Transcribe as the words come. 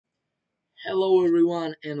Hello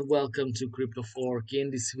everyone and welcome to Crypto Fork. In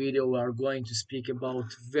this video we are going to speak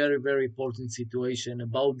about very important situation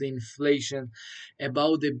about the inflation,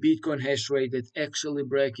 about the Bitcoin hash rate that actually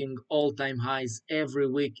breaking all-time highs every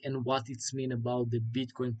week and what it's mean about the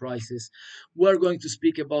Bitcoin prices. We are going to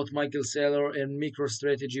speak about Michael Saylor and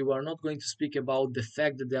MicroStrategy. We are not going to speak about the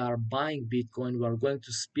fact that they are buying Bitcoin. We are going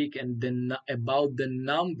to speak about the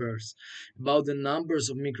numbers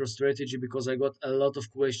of MicroStrategy because I got a lot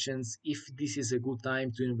of questions if this is a good time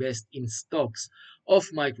to invest in stocks of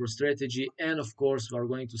MicroStrategy. And of course, we are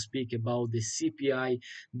going to speak about the CPI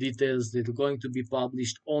details that are going to be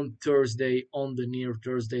published on Thursday, on the near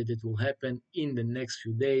Thursday that will happen in the next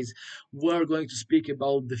few days. We are going to speak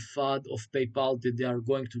about the FUD of PayPal that they are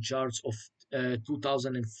going to charge of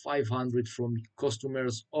 2,500 from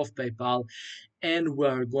customers of PayPal, and we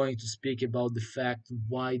are going to speak about the fact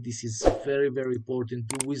why this is very important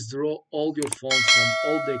to withdraw all your funds from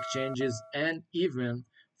all the exchanges and even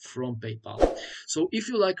from PayPal. So if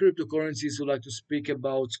you like cryptocurrencies, you like to speak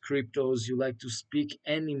about cryptos, you like to speak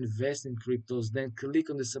and invest in cryptos, then click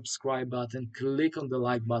on the subscribe button, click on the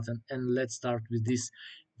like button, and let's start with this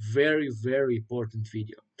very important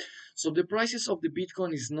video. So the prices of the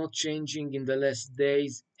Bitcoin is not changing in the last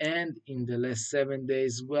days and in the last 7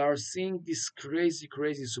 days. We are seeing this crazy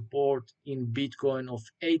support in Bitcoin of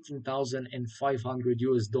 18,500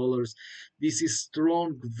 US dollars. This is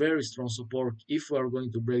strong, very strong support. If we are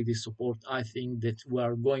going to break this support, I think that we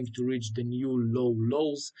are going to reach the new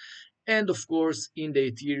lows. And of course, in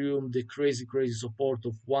the Ethereum, the crazy support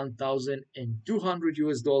of 1,200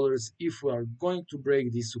 US dollars. If we are going to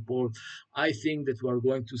break this support, I think that we are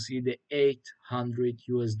going to see the 800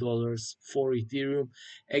 US dollars for Ethereum.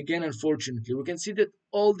 Again, unfortunately, we can see that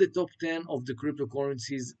all the top 10 of the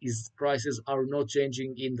cryptocurrencies is prices are not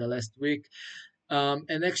changing in the last week.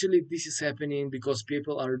 And actually, this is happening because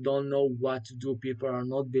people are don't know what to do. People are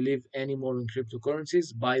not believe anymore in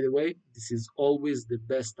cryptocurrencies. By the way, this is always the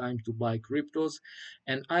best time to buy cryptos.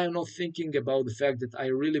 And I am not thinking about the fact that I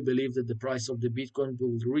really believe that the price of the Bitcoin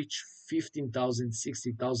will reach 15,000,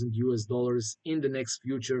 60,000 US dollars in the next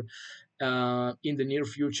future, in the near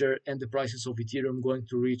future, and the prices of Ethereum going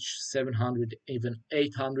to reach 700, even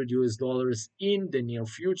 800 US dollars in the near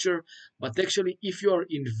future. But actually, if you are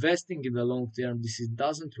investing in the long term,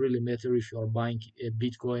 doesn't really matter if you are buying a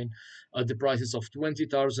Bitcoin at the prices of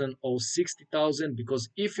 20,000 or 60,000, because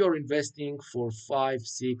if you're investing for 5,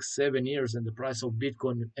 6, 7 years and the price of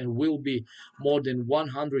Bitcoin and will be more than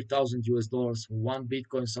 100,000 US dollars for one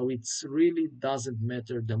Bitcoin, so it really doesn't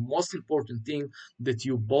matter. The most important thing that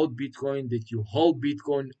you bought Bitcoin, that you hold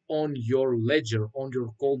Bitcoin on your ledger, on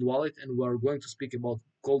your cold wallet, and we are going to speak about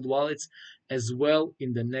cold wallets as well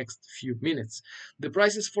in the next few minutes. The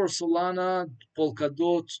prices for Solana,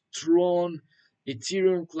 Polkadot, Tron,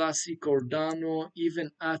 Ethereum Classic, Cardano,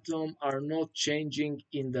 even Atom are not changing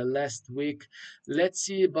in the last week. Let's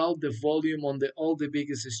see about the volume on all the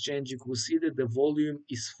biggest exchanges. We see that the volume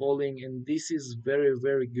is falling, and this is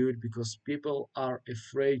very good because people are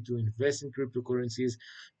afraid to invest in cryptocurrencies.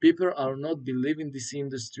 People are not believing this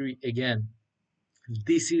industry again.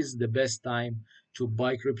 This is the best time to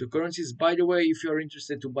buy cryptocurrencies. By the way, if you're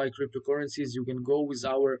interested to buy cryptocurrencies, you can go with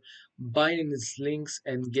our Binance links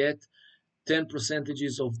and get 10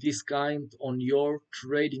 percentages of discount on your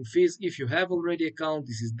trading fees. If you have already account,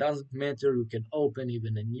 doesn't matter. You can open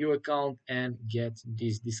even a new account and get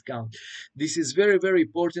this discount. This is very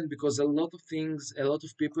important because a lot of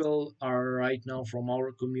people are right now from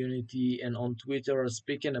our community and on Twitter are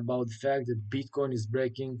speaking about the fact that Bitcoin is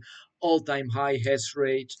breaking all-time high hash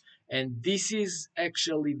rate, and this is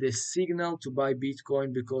actually the signal to buy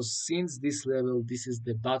Bitcoin, because since this level, this is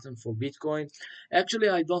the button for Bitcoin. Actually,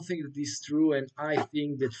 I don't think that this is true, and I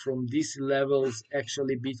think that from these levels,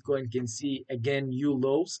 actually, Bitcoin can see again new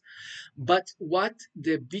lows. But what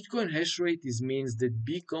the Bitcoin hash rate is means that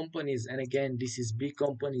big companies, and again, this is big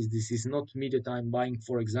companies, this is not me that I'm buying,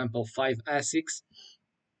 for example, 5 ASICs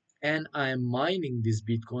and I am mining this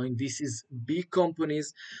Bitcoin. This is big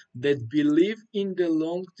companies that believe in the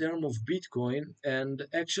long term of Bitcoin. And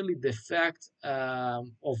actually, the fact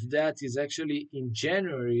of that is actually in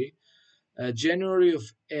January of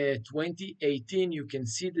 2018, you can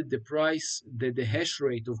see that the hash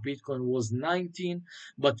rate of Bitcoin was 19,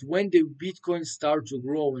 but when the Bitcoin started to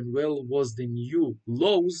grow and well was the new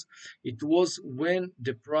lows, it was when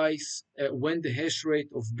when the hash rate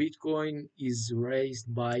of Bitcoin is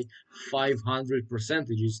raised by 500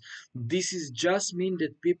 percentages. This is just mean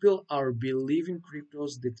that people are believing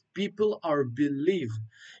cryptos, that people are believe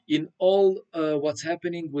in all what's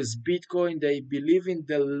happening with Bitcoin. They believe in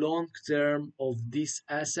the long term of this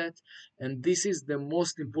asset, and this is the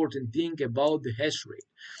most important thing about the hash rate,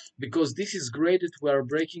 because this is great that we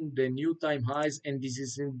are breaking the new time highs, and this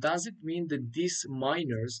is doesn't mean that these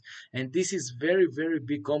miners, and this is very very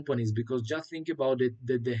big companies, because just think about it,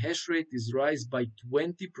 that the hash rate is rise by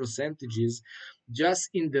 20 percentages just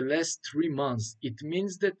in the last 3 months. It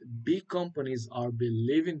means that big companies are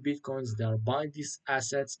believing bitcoins, they are buying these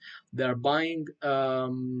assets, they are buying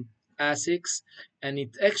ASICs, and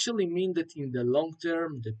it actually means that in the long term,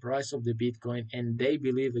 the price of the Bitcoin, and they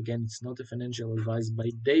believe, again, it's not a financial advice, but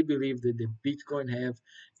they believe that the Bitcoin have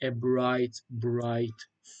a bright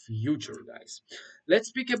future, guys. Let's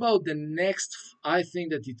speak about the next. I think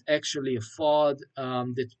that it actually a fraud,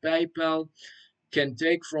 that PayPal can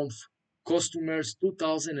take from customers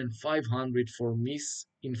 2,500 for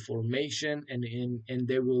misinformation, and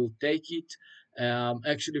they will take it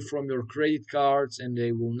actually from your credit cards, and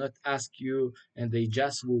they will not ask you, and they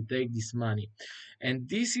just will take this money. And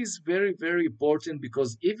this is very very important,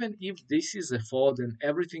 because even if this is a fraud, and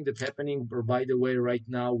everything that's happening, by the way, right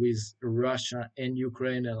now with Russia and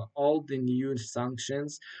Ukraine and all the new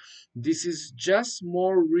sanctions, this is just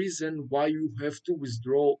more reason why you have to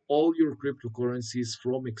withdraw all your cryptocurrencies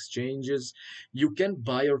from exchanges. You can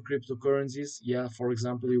buy your cryptocurrencies. Yeah, for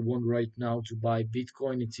example, you want right now to buy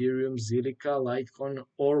Bitcoin, Ethereum, Zilliqa, Litecoin,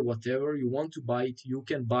 or whatever you want to buy it, you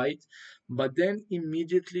can buy it. But then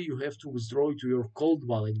immediately you have to withdraw it to your cold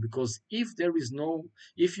wallet, because if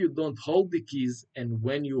you don't hold the keys, and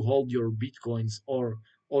when you hold your Bitcoins or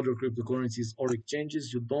other cryptocurrencies or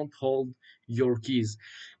exchanges, you don't hold your keys.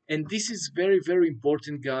 And this is very very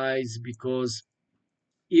important, guys, because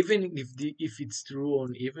even if it's true, or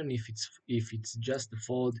even if it's just a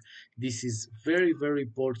fraud, this is very very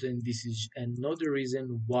important. This is another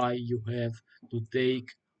reason why you have to take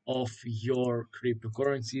off your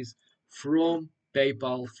cryptocurrencies from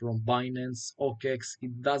PayPal, from Binance, OKEx.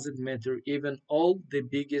 It doesn't matter. Even all the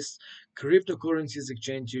biggest cryptocurrencies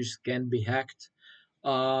exchanges can be hacked.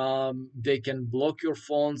 They can block your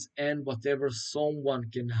phones, and whatever, someone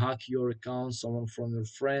can hack your account, someone from your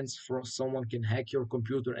friends, from someone can hack your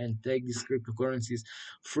computer and take these cryptocurrencies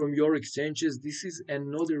from your exchanges. This is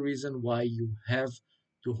another reason why you have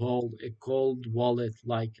to hold a cold wallet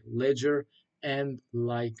like Ledger and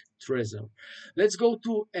like Trezor. Let's go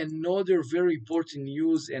to another very important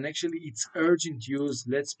news, and actually it's urgent news.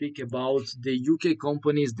 Let's speak about the UK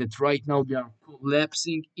companies that right now they are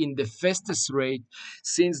collapsing in the fastest rate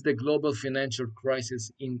since the global financial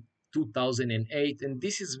crisis in 2008. And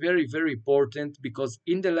this is very very important, because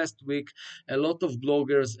in the last week a lot of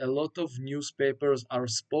bloggers, a lot of newspapers are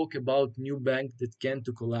spoke about new bank that can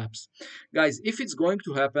to collapse. Guys, if it's going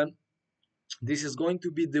to happen, this is going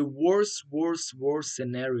to be the worst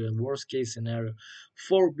scenario, worst case scenario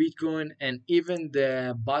for Bitcoin. And even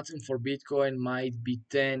the bottom for Bitcoin might be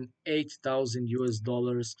 8,000 US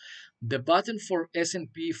dollars. The bottom for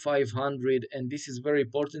S&P 500, and this is very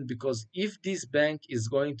important, because if this bank is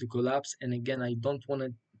going to collapse, and again, I don't want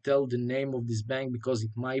to tell the name of this bank because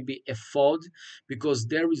it might be a fraud, because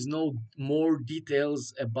there is no more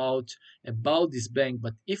details about this bank.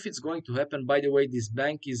 But if it's going to happen, by the way, this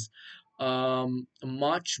bank is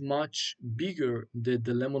much bigger than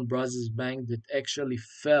the Lehman Brothers Bank that actually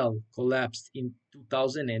collapsed in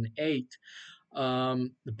 2008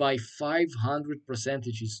 by 500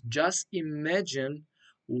 percentages. Just imagine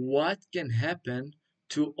what can happen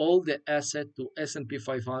to all the asset to S&P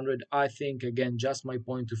 500. I think, again, just my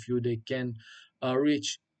point of view, they can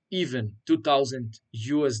reach even 2,000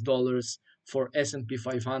 US dollars for S&P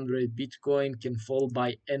 500. Bitcoin can fall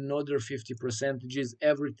by another 50 percentages.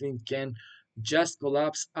 Everything can just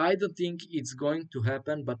collapse. I don't think it's going to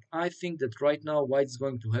happen, but I think that right now, why it's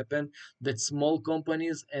going to happen, that small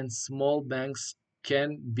companies and small banks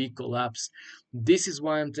can be collapsed. This is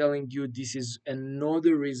why I'm telling you, this is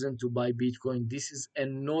another reason to buy Bitcoin. This is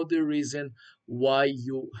another reason why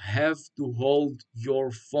you have to hold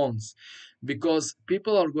your funds, because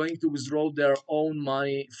people are going to withdraw their own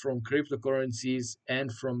money from cryptocurrencies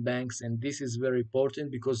and from banks. And this is very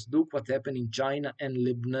important, because look what happened in China and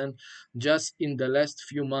Lebanon just in the last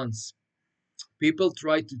few months. People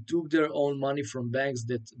try to took their own money from banks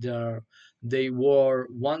that they were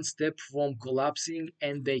one step from collapsing,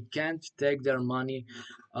 and they can't take their money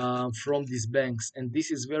from these banks. And this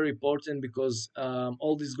is very important, because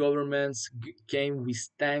all these governments came with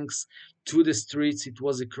tanks to the streets. It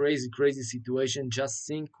was a crazy situation. Just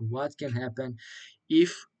think what can happen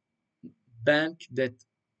if bank that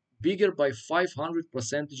bigger by 500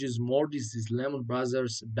 percentages more. This is Lehman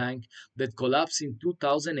Brothers Bank that collapsed in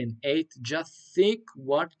 2008. Just think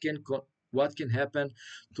what can what can happen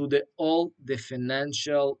to the all the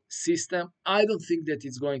financial system. I don't think that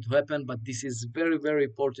it's going to happen, but this is very, very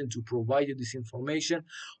important to provide you this information.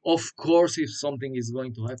 Of course, if something is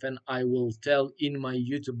going to happen, I will tell in my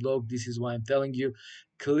YouTube blog. This is why I'm telling you.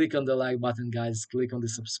 Click on the like button, guys. Click on the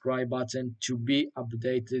subscribe button to be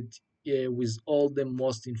updated with all the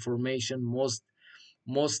most information, most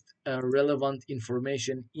relevant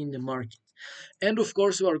information in the market. And of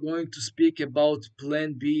course, we are going to speak about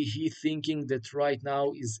Plan B. He thinking that right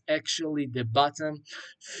now is actually the bottom.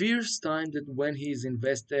 First time that when he is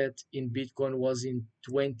invested in Bitcoin was in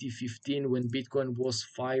 2015 when Bitcoin was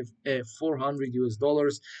 400 US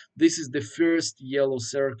dollars. This is the first yellow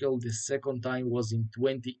circle. The second time was in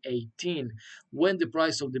 2018 when the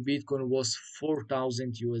price of the Bitcoin was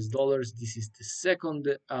 4,000 US dollars. This is the second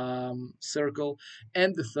circle,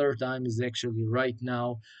 and the third time is actually right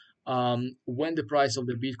now when the price of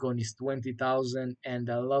the Bitcoin is 20,000, and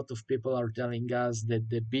a lot of people are telling us that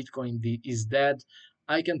the Bitcoin is dead.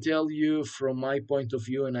 I can tell you from my point of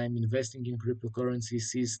view, and I'm investing in cryptocurrency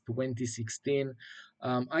since 2016.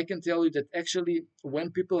 I can tell you that actually,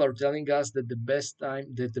 when people are telling us that the best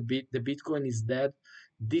time that the Bitcoin is dead,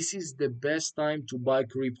 this is the best time to buy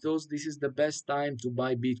cryptos. This is the best time to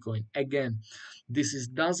buy Bitcoin. Again,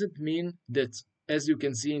 doesn't mean that, as you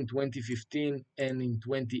can see in 2015 and in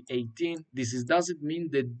 2018, doesn't mean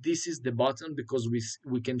that this is the bottom, because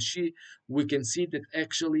we can see that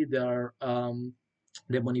actually there are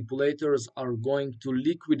the manipulators are going to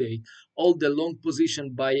liquidate all the long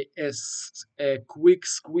position by a quick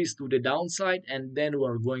squeeze to the downside, and then we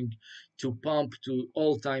are going to pump to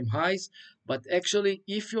all-time highs. But actually,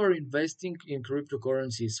 if you're investing in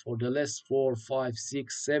cryptocurrencies for the last 4, 5,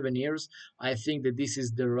 6, 7 years, I think that this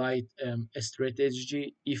is the right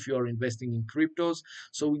strategy if you are investing in cryptos.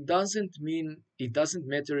 So it doesn't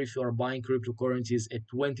matter if you are buying cryptocurrencies at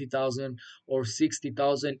 20,000 or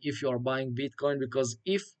 60,000 if you are buying Bitcoin, because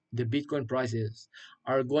if the Bitcoin prices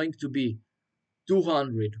are going to be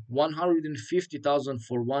 200, 150,000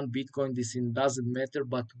 for one Bitcoin, this doesn't matter.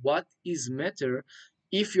 But what is matter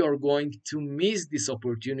if you're going to miss this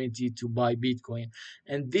opportunity to buy Bitcoin?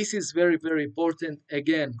 And this is very, very important.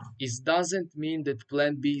 Again, it doesn't mean that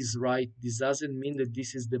Plan B is right. This doesn't mean that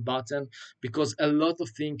this is the button, because a lot of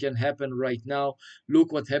things can happen right now.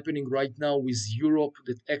 Look what's happening right now with Europe,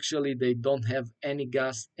 that actually they don't have any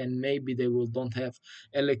gas, and maybe they will don't have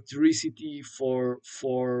electricity for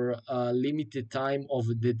a limited time of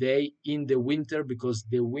the day in the winter, because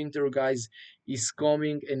the winter, guys, is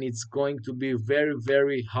coming, and it's going to be very,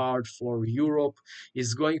 very hard for Europe.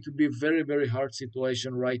 It's going to be very, very hard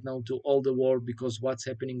situation right now to all the world, because what's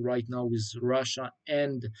happening right now with Russia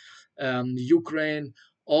and Ukraine,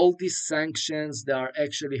 all these sanctions, they are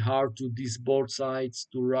actually hard to these both sides,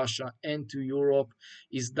 to Russia and to Europe.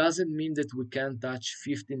 It doesn't mean that we can touch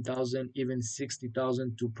 15,000, even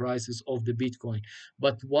 60,000 to prices of the Bitcoin.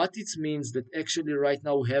 But what it means that actually right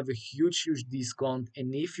now we have a huge, huge discount.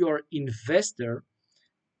 And if you're investor,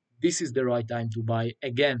 this is the right time to buy.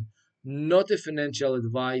 Again, not a financial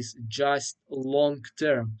advice, just long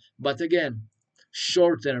term. But again,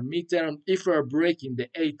 short term, mid term, if we are breaking the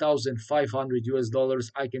 8,500 US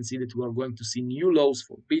dollars, I can see that we are going to see new lows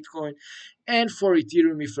for Bitcoin. And for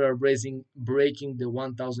Ethereum, if we are breaking the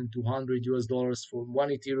 1,200 US dollars for one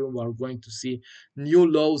Ethereum, we are going to see new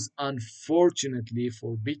lows, unfortunately,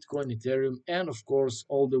 for Bitcoin, Ethereum, and of course,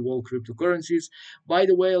 all the world cryptocurrencies. By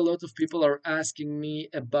the way, a lot of people are asking me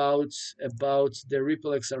about the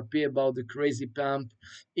Ripple XRP, about the crazy pump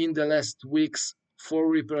in the last weeks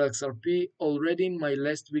for Ripple XRP. Already in my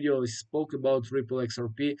last video, I spoke about Ripple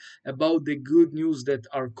XRP, about the good news that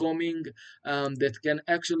are coming, that can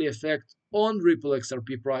actually affect on Ripple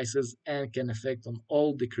XRP prices and can affect on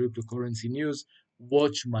all the cryptocurrency news.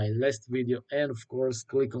 Watch my last video, and of course,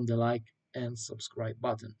 click on the like and subscribe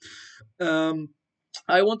button. Um,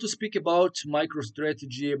 I want to speak about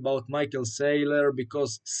MicroStrategy, about Michael Saylor,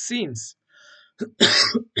 because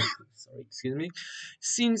sorry, excuse me,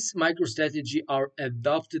 since MicroStrategy are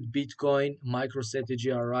adopted Bitcoin,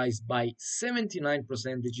 MicroStrategy are rise by 79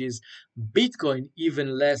 percentages, Bitcoin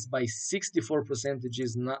even less by 64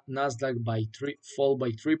 percentages, Nasdaq by 3 fall by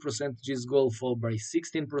 3 percentages, gold fall by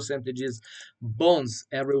 16 percentages, bonds,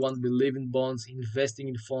 everyone believe in bonds, investing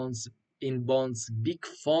in funds, in bonds, big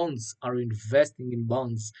funds are investing in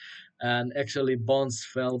bonds, and actually bonds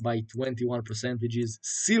fell by 21 percentages,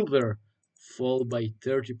 silver fall by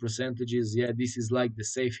 30 percentages. Yeah, this is like the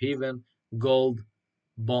safe haven, gold,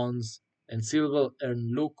 bonds, and silver.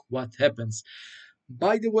 And look what happens.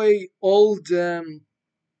 By the way,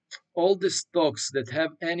 all the stocks that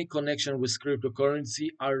have any connection with cryptocurrency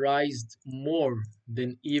are raised more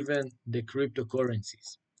than even the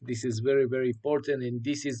cryptocurrencies. This is very, very important, and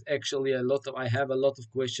this is actually a lot of. I have a lot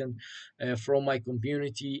of questions from my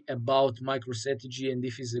community about MicroStrategy, and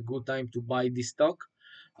if it's a good time to buy this stock.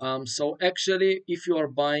 So actually, if you are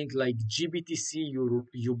buying like GBTC,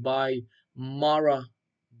 you buy Mara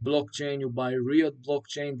blockchain, you buy Riot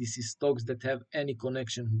blockchain. This is stocks that have any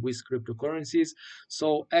connection with cryptocurrencies.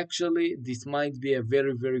 So actually, this might be a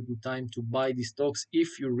very, very good time to buy these stocks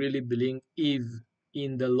if you really believe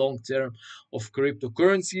in the long term of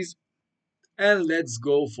cryptocurrencies. And let's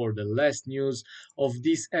go for the last news of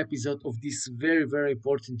this episode of this very, very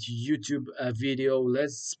important YouTube video.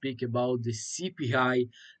 Let's speak about the CPI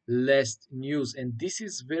last news. And this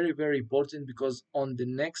is very, very important because on the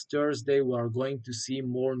next Thursday, we are going to see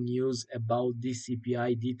more news about the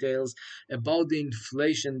CPI details, about the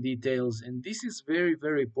inflation details. And this is very,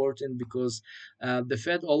 very important because the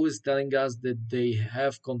Fed always telling us that they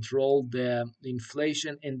have controlled the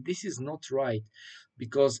inflation, and this is not right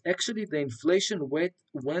because actually the inflation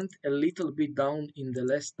went a little bit down in the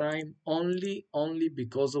last time only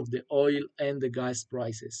because of the oil and the gas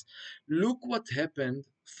prices. Look what happened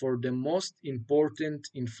for the most important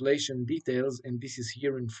inflation details, and this is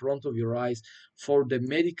here in front of your eyes for the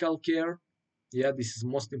medical care. Yeah, this is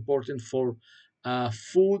most important for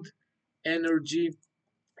food, energy,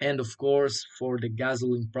 and of course for the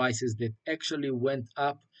gasoline prices that actually went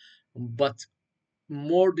up, but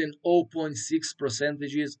more than zero point 0.6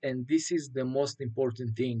 percentages. And this is the most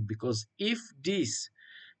important thing because if these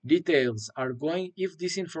details are going, if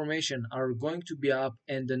this information are going to be up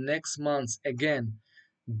and the next months again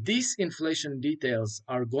these inflation details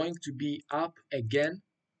are going to be up again,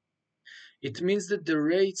 it means that the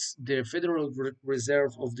rates, the Federal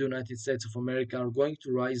Reserve of the United States of America are going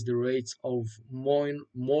to raise the rates of more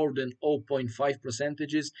than zero point 0.5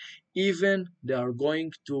 percentages. Even they are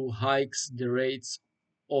going to hikes the rates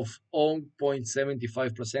of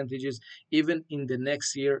 0.75 percentages even in the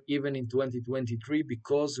next year, even in 2023,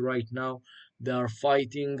 because right now they are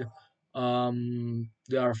fighting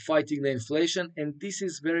the inflation. And this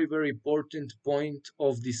is very, very important point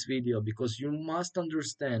of this video because you must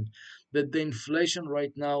understand that the inflation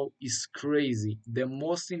right now is crazy. The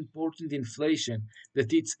most important inflation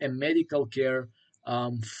that it's a medical care,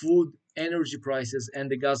 food, energy prices,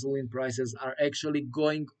 and the gasoline prices are actually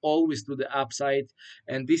going always to the upside.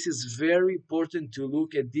 And this is very important to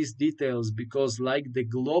look at these details because like the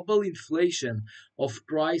global inflation of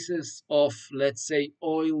prices of, let's say,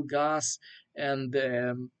 oil, gas, and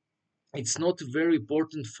it's not very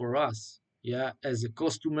important for us, yeah, as a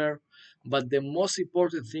customer. But the most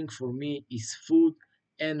important thing for me is food,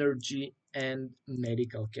 energy, and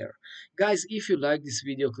medical care. Guys, if you like this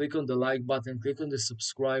video, click on the like button, click on the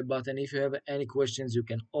subscribe button. If you have any questions, you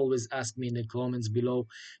can always ask me in the comments below.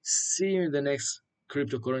 See you in the next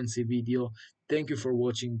cryptocurrency video. Thank you for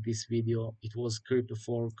watching this video. It was Crypto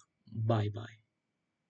Fork. Bye bye.